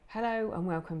Hello and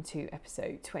welcome to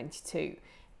episode 22.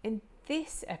 In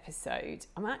this episode,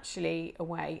 I'm actually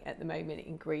away at the moment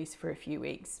in Greece for a few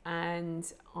weeks, and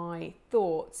I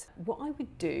thought what I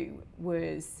would do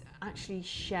was actually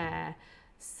share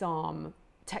some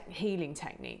healing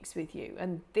techniques with you.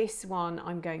 And this one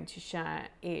I'm going to share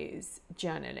is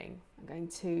journaling. I'm going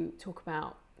to talk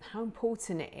about how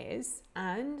important it is,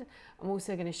 and I'm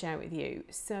also going to share with you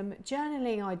some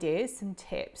journaling ideas, some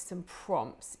tips, some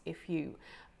prompts if you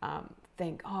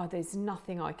think, there's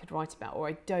nothing I could write about, or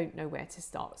I don't know where to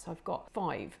start. So I've got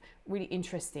 5 really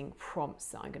interesting prompts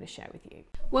that I'm going to share with you.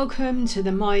 Welcome to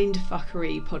the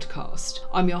Mindfuckery podcast.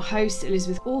 I'm your host,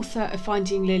 Elizabeth, author of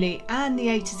Finding Lily and the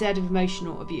A to Z of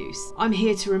emotional abuse. I'm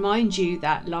here to remind you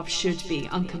that love should be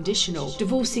unconditional.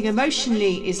 Divorcing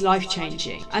emotionally is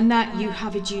life-changing, and that you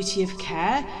have a duty of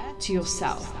care to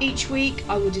yourself. Each week,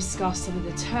 I will discuss some of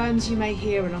the terms you may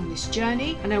hear along this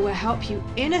journey, and I will help you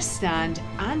understand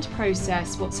and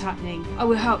process what's happening. I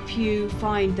will help you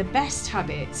find the best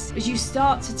habits as you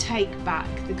start to take back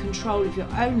the control of your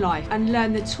own life and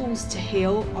learn the tools to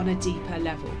heal on a deeper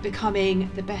level, becoming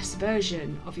the best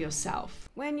version of yourself.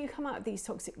 When you come out of these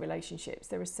toxic relationships,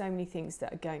 there are so many things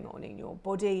that are going on in your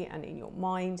body and in your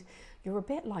mind. You're a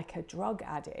bit like a drug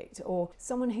addict or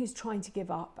someone who's trying to give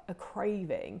up a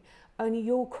craving, only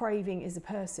your craving is a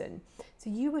person. So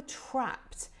you were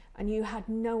trapped and you had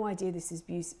no idea this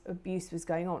abuse was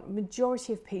going on.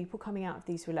 Majority of people coming out of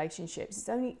these relationships, it's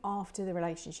only after the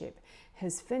relationship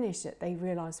has finished that they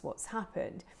realise what's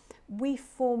happened. We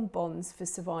form bonds for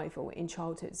survival in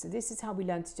childhood. So this is how we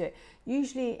learn to do it.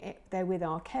 Usually they're with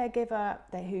our caregiver,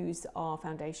 who's our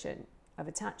foundation of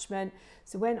attachment.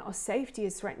 So when our safety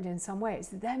is threatened in some way, it's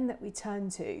them that we turn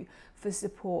to for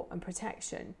support and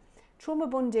protection. Trauma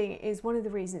bonding is one of the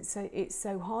reasons it's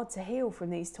so hard to heal from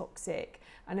these toxic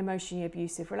and emotionally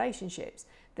abusive relationships.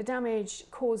 The damage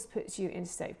caused puts you in a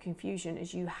state of confusion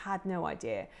as you had no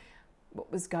idea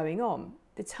what was going on.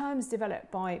 The term's developed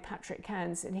by Patrick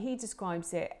Cairns, and he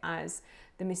describes it as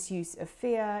the misuse of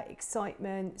fear,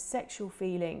 excitement, sexual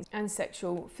feelings, and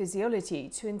sexual physiology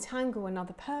to entangle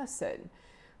another person.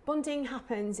 Bonding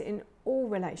happens in all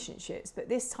relationships, but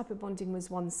this type of bonding was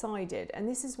one-sided, and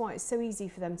this is why it's so easy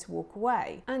for them to walk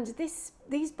away. And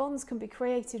these bonds can be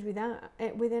created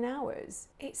within hours.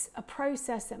 It's a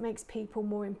process that makes people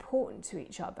more important to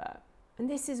each other. And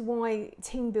this is why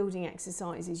team building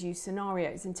exercises use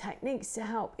scenarios and techniques to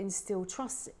help instill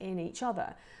trust in each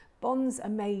other. Bonds are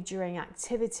majoring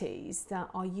activities that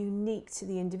are unique to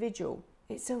the individual.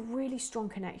 It's a really strong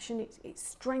connection. It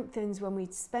strengthens when we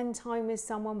spend time with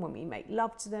someone, when we make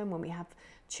love to them, when we have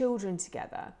children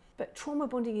together. But trauma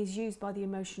bonding is used by the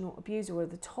emotional abuser or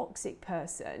the toxic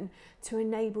person to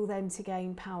enable them to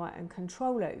gain power and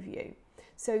control over you.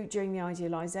 So during the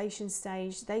idealization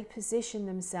stage, they position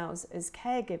themselves as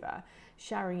caregiver,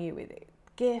 showering you with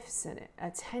gifts and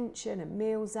attention and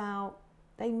meals out.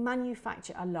 They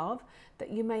manufacture a love that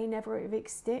you may never have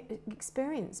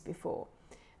experienced before.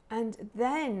 And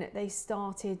then they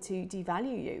started to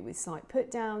devalue you with slight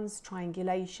put downs,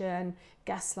 triangulation,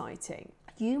 gaslighting.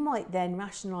 You might then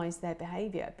rationalize their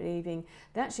behavior, believing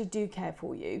they actually do care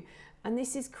for you. And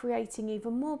this is creating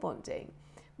even more bonding,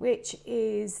 which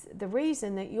is the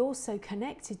reason that you're so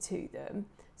connected to them.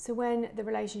 So when the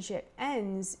relationship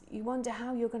ends, you wonder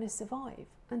how you're going to survive.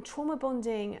 And trauma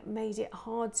bonding made it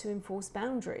hard to enforce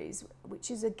boundaries, which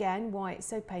is again why it's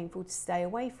so painful to stay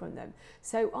away from them.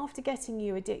 So after getting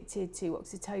you addicted to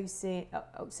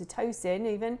oxytocin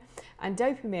even, and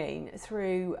dopamine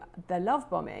through the love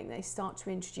bombing, they start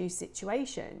to introduce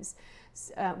situations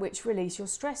which release your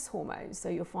stress hormones, so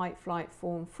your fight, flight,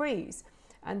 fawn, freeze.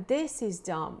 And this is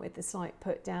done with the slight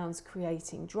put downs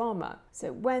creating drama.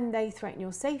 So when they threaten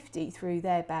your safety through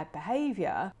their bad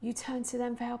behaviour, you turn to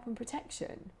them for help and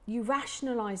protection. You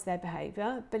rationalise their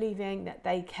behaviour, believing that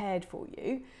they cared for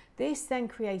you. This then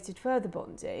created further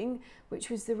bonding,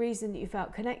 which was the reason that you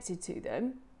felt connected to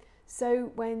them.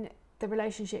 So when the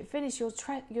relationship finished,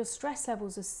 your stress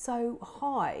levels are so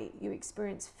high, you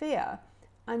experience fear,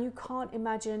 and you can't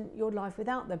imagine your life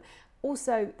without them.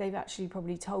 Also, they've actually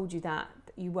probably told you that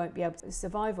you won't be able to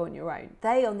survive on your own.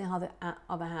 They, on the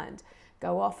other hand,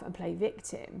 go off and play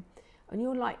victim. And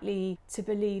you're likely to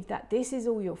believe that this is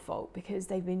all your fault because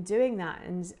they've been doing that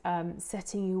and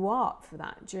setting you up for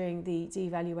that during the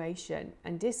devaluation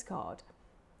and discard.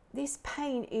 This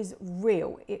pain is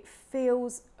real. It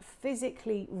feels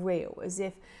physically real, as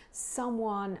if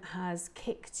someone has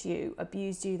kicked you,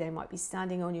 abused you. They might be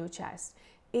standing on your chest.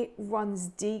 It runs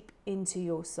deep into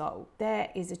your soul. There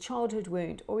is a childhood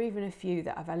wound, or even a few,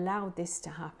 that have allowed this to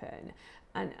happen.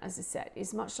 And as I said,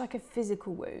 it's much like a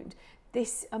physical wound.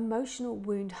 this emotional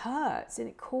wound hurts and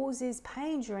it causes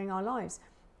pain during our lives.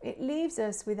 It leaves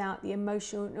us without the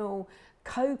emotional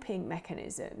coping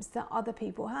mechanisms that other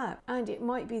people have. And it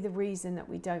might be the reason that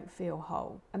we don't feel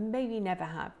whole and maybe never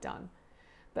have done.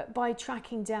 But by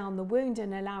tracking down the wound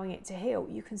and allowing it to heal,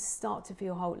 you can start to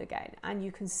feel whole again and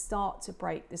you can start to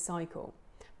break the cycle.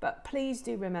 But please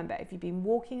do remember, if you've been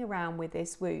walking around with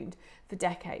this wound for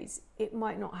decades, it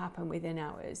might not happen within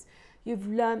hours. You've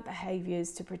learned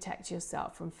behaviours to protect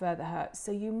yourself from further hurt,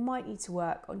 so you might need to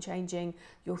work on changing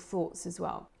your thoughts as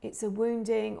well. It's a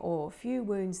wounding or a few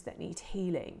wounds that need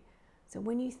healing. So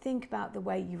when you think about the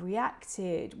way you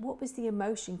reacted, what was the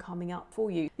emotion coming up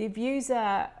for you? The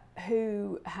abuser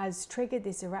who has triggered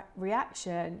this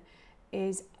reaction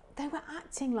they were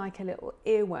acting like a little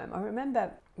earworm. I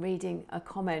remember reading a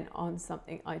comment on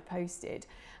something I posted,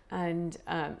 and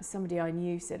somebody I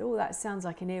knew said, "Oh, that sounds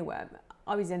like an earworm."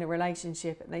 I was in a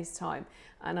relationship at this time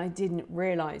and I didn't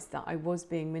realise that I was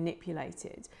being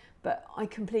manipulated, but I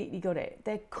completely got it.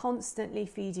 They're constantly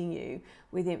feeding you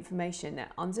with information.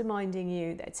 They're undermining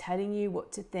you, they're telling you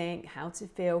what to think, how to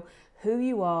feel, who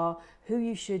you are, who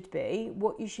you should be,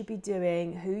 what you should be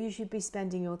doing, who you should be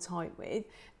spending your time with.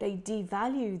 They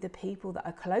devalue the people that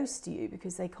are close to you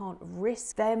because they can't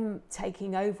risk them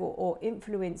taking over or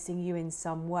influencing you in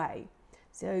some way.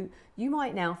 So you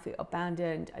might now feel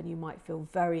abandoned and you might feel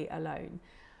very alone.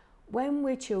 When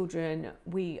we're children,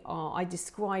 I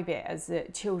describe it as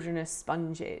that children are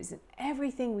sponges. And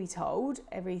everything we told,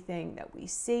 everything that we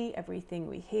see, everything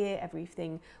we hear,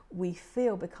 everything we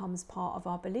feel becomes part of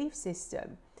our belief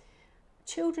system.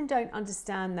 Children don't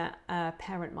understand that a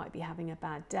parent might be having a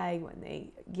bad day when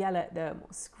they yell at them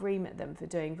or scream at them for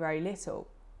doing very little.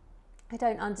 They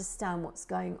don't understand what's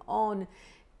going on,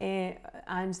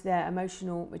 and their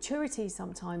emotional maturity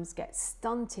sometimes gets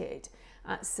stunted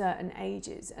at certain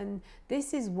ages. And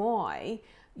this is why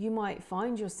you might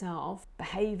find yourself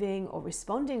behaving or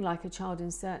responding like a child in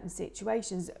certain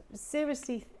situations.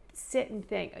 Seriously sit and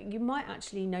think. You might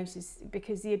actually notice,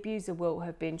 because the abuser will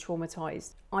have been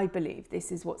traumatized. I believe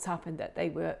this is what's happened, that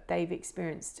they've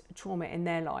experienced trauma in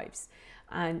their lives.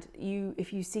 And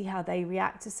if you see how they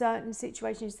react to certain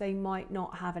situations, they might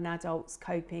not have an adult's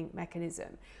coping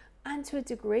mechanism. And to a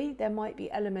degree, there might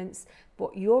be elements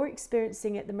what you're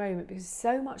experiencing at the moment, because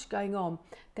there's so much going on.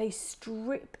 They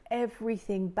strip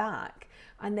everything back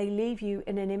and they leave you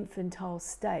in an infantile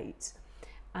state.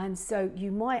 And so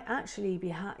you might actually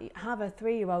have a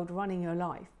 3-year-old running your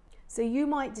life. So you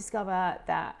might discover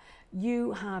that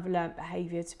you have learnt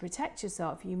behaviour to protect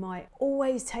yourself. You might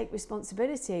always take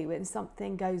responsibility when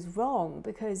something goes wrong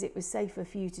because it was safer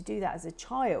for you to do that as a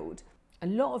child. A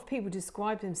lot of people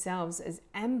describe themselves as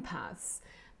empaths,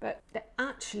 but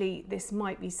actually this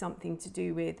might be something to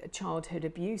do with a childhood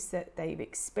abuse that they've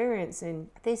experienced. And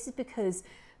this is because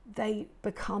they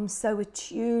become so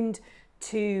attuned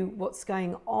to what's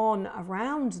going on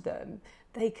around them.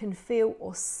 They can feel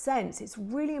or sense, it's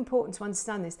really important to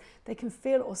understand this, they can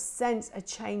feel or sense a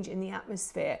change in the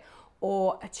atmosphere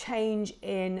or a change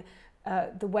in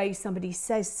the way somebody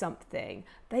says something.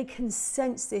 They can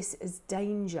sense this as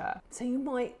danger. So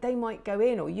they might go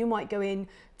in, or you might go in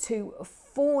to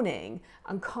fawning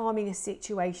and calming a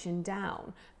situation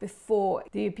down before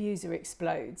the abuser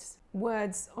explodes.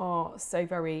 Words are so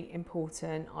very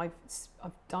important. I've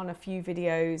done a few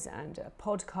videos and a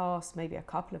podcast, maybe a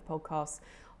couple of podcasts,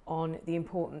 on the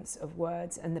importance of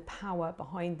words and the power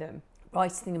behind them.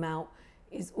 Writing them out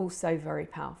is also very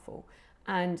powerful.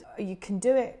 And you can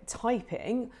do it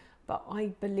typing, but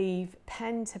I believe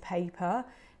pen to paper,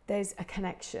 there's a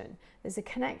connection. There's a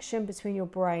connection between your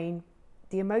brain,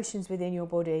 the emotions within your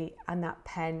body, and that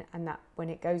pen, and that when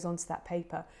it goes onto that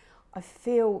paper, I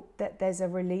feel that there's a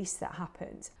release that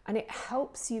happens and it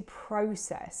helps you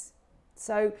process.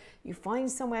 So you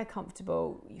find somewhere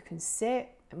comfortable, you can sit.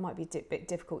 It might be a bit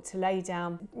difficult to lay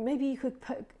down. Maybe you could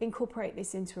incorporate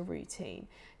this into a routine.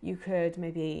 You could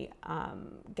maybe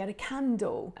get a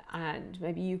candle, and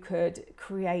maybe you could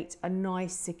create a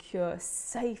nice, secure,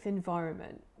 safe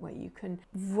environment where you can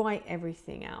write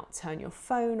everything out. Turn your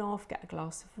phone off, get a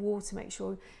glass of water, make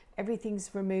sure everything's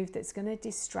removed that's going to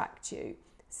distract you.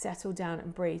 Settle down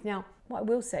and breathe. Now, what I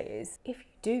will say is, if you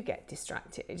do get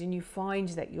distracted and you find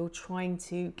that you're trying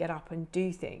to get up and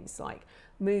do things like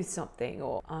move something,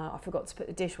 or I forgot to put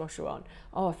the dishwasher on,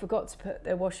 I forgot to put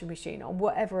the washing machine on,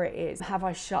 whatever it is, have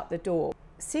I shut the door?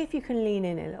 see if you can lean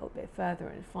in a little bit further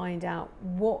and find out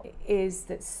what it is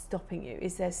that's stopping you.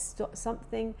 Is there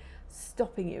something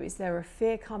stopping you? Is there a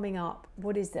fear coming up?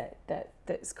 What is it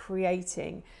that's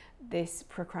creating this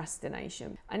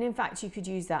procrastination? And in fact, you could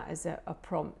use that as a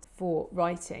prompt for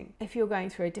writing. If you're going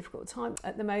through a difficult time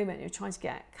at the moment, you're trying to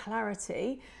get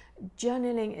clarity,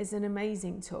 journaling is an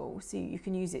amazing tool. So you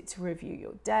can use it to review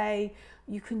your day.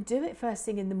 You can do it first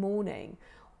thing in the morning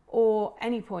or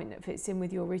any point that fits in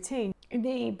with your routine. In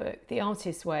the book, The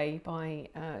Artist's Way by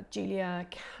Julia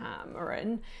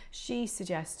Cameron, she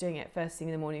suggests doing it first thing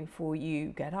in the morning before you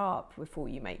get up, before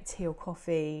you make tea or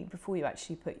coffee, before you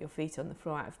actually put your feet on the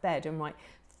floor out of bed, and write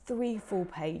 3 full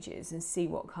pages and see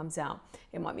what comes out.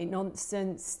 It might be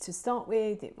nonsense to start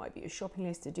with, it might be a shopping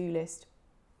list, to-do list,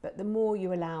 but the more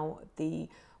you allow the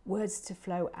words to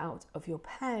flow out of your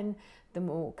pen, the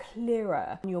more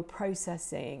clearer your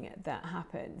processing that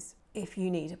happens. If you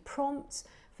need a prompt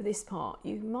for this part,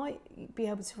 you might be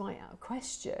able to write out a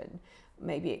question.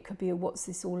 Maybe it could be a "what's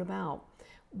this all about?"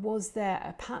 Was there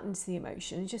a pattern to the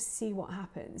emotion? And just see what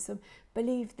happens. So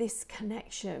believe this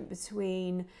connection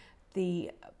between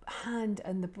the hand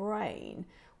and the brain,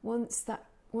 once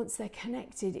they're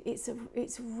connected,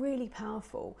 it's really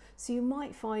powerful. So you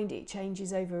might find it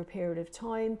changes over a period of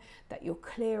time, that you're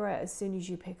clearer as soon as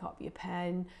you pick up your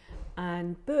pen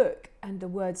and book and the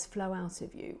words flow out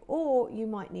of you. Or you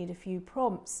might need a few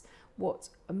prompts. What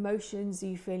emotions are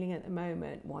you feeling at the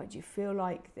moment? Why do you feel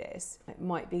like this? It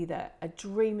might be that a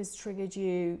dream has triggered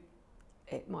you.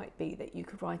 It might be that you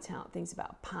could write out things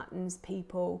about patterns,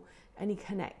 people, any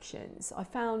connections. I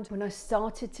found when I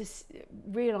started to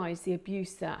realise the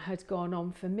abuse that had gone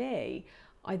on for me,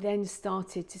 I then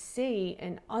started to see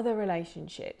in other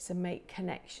relationships and make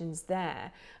connections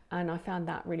there. And I found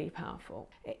that really powerful.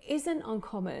 It isn't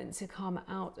uncommon to come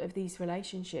out of these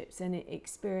relationships and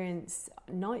experience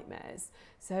nightmares.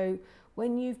 So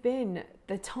when you've been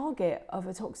the target of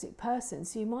a toxic person,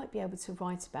 so you might be able to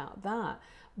write about that.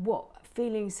 What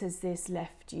feelings has this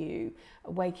left you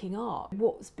waking up?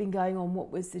 What's been going on?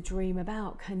 What was the dream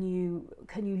about? Can you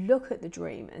look at the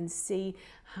dream and see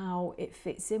how it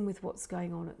fits in with what's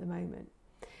going on at the moment?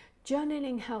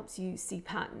 Journaling helps you see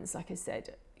patterns. Like I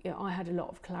said, I had a lot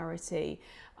of clarity.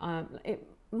 It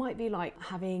might be like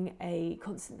having a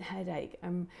constant headache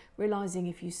and realizing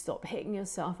if you stop hitting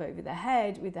yourself over the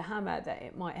head with the hammer that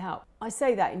it might help. I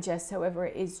say that in jest, however,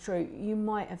 it is true. You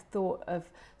might have thought of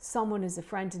someone as a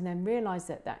friend and then realize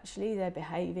that actually they're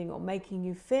behaving or making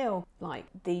you feel like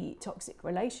the toxic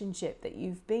relationship that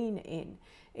you've been in.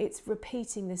 It's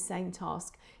repeating the same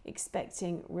task,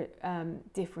 expecting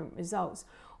different results.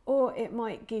 Or it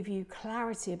might give you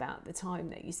clarity about the time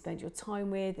that you spend your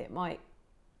time with.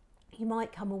 You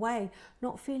might come away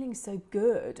not feeling so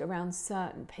good around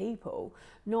certain people,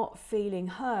 not feeling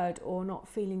heard or not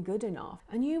feeling good enough.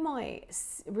 And you might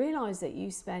realize that you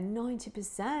spend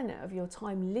 90% of your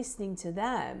time listening to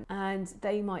them, and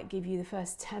they might give you the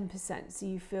first 10%. So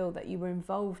you feel that you were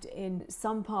involved in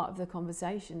some part of the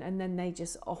conversation and then they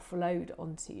just offload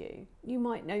onto you. You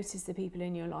might notice the people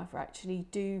in your life actually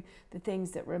do the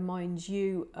things that remind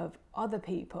you of other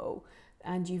people,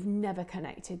 and you've never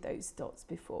connected those dots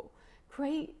before.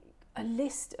 Create a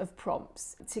list of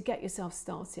prompts to get yourself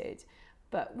started.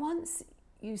 But once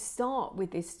you start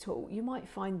with this tool, you might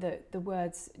find that the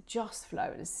words just flow,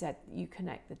 and as I said, you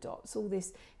connect the dots. All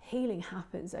this healing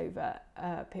happens over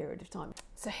a period of time.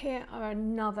 So here are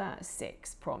another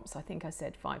 6 prompts. I think I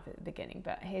said 5 at the beginning,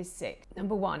 but here's 6.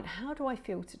 Number 1, how do I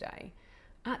feel today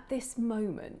at this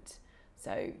moment?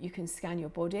 So you can scan your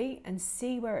body and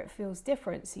see where it feels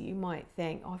different. So you might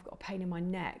think, oh, I've got a pain in my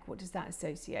neck. What does that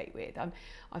associate with?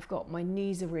 I've got, my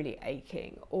knees are really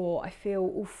aching, or I feel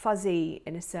all fuzzy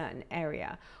in a certain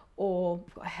area, or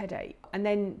I've got a headache. And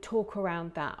then talk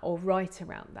around that or write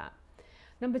around that.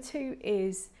 Number 2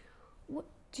 is, what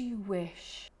do you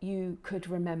wish you could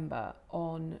remember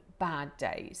on bad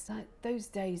days? Like those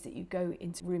days that you go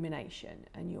into rumination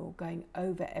and you're going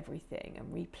over everything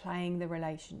and replaying the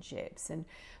relationships and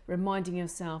reminding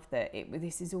yourself that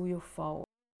this is all your fault.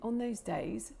 On those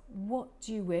days, what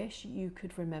do you wish you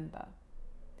could remember?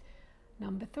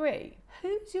 Number 3,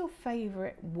 who's your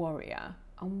favourite warrior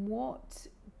and what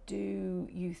do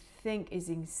you think is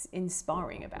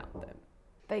inspiring about them?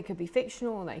 They could be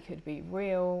fictional, they could be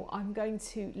real. I'm going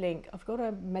to link, I've got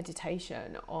a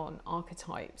meditation on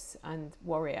archetypes and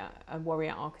warrior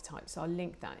archetypes. So I'll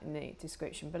link that in the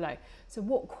description below. So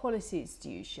what qualities do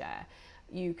you share?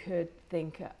 You could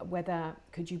think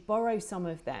could you borrow some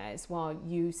of theirs while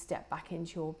you step back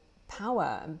into your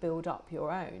power and build up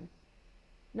your own?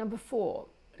 Number 4,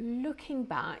 looking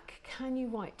back, can you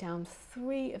write down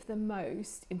 3 of the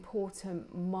most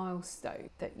important milestones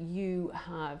that you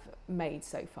have made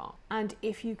so far? And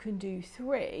if you can do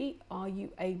 3, are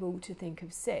you able to think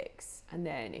of 6? And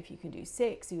then if you can do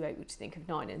 6, are you able to think of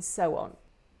 9, and so on?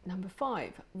 Number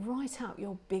 5, write out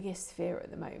your biggest fear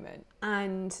at the moment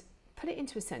and put it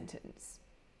into a sentence.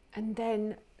 And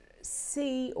then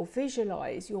see or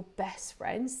visualize your best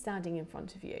friend standing in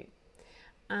front of you.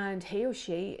 And he or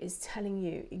she is telling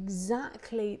you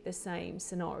exactly the same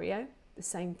scenario, the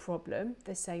same problem,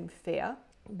 the same fear.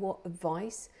 What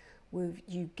advice would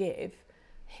you give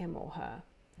him or her?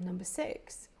 Number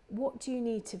 6, what do you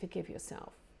need to forgive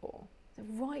yourself for? So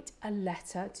write a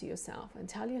letter to yourself and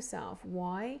tell yourself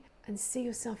why, and see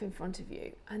yourself in front of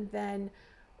you. And then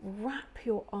wrap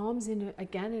your arms in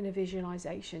a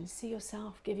visualization. See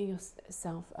yourself giving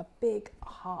yourself a big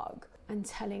hug and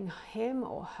telling him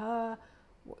or her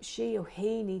what she or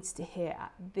he needs to hear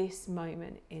at this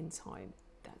moment in time.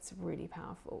 That's really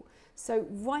powerful. So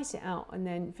write it out and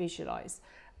then visualize.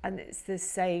 And it's the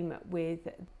same with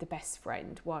the best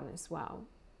friend one as well.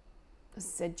 As I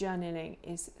said, journaling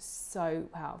is so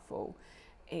powerful.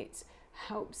 It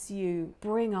helps you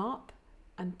bring up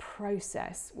and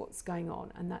process what's going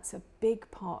on. And that's a big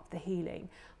part of the healing.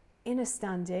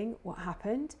 Understanding what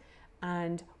happened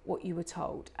and what you were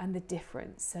told and the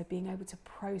difference. So being able to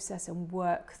process and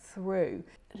work through,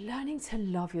 learning to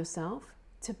love yourself,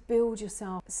 to build your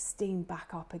self-esteem back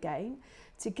up again,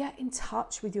 to get in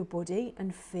touch with your body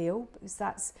and feel,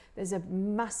 because there's a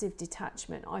massive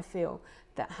detachment, I feel,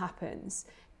 that happens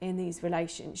in these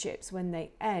relationships when they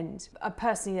end.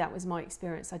 Personally, that was my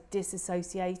experience. I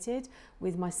disassociated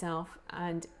with myself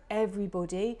and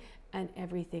everybody and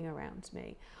everything around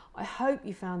me. I hope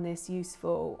you found this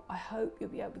useful. I hope you'll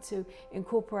be able to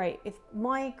incorporate. If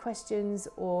my questions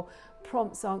or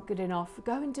prompts aren't good enough,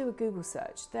 go and do a Google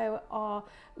search. There are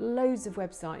loads of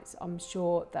websites, I'm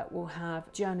sure, that will have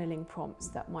journaling prompts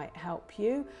that might help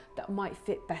you, that might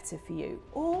fit better for you.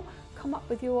 Or come up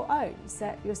with your own.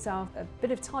 Set yourself a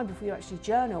bit of time before you actually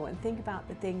journal and think about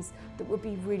the things that would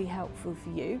be really helpful for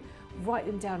you. Write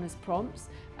them down as prompts,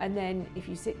 and then if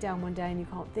you sit down one day and you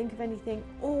can't think of anything,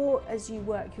 or as you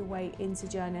work your way into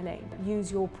journaling, use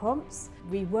your prompts,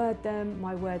 reword them.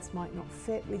 My words might not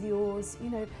fit with yours.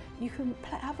 You can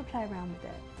have a play around with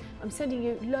it. I'm sending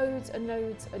you loads and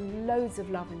loads and loads of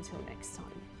love until next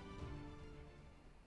time.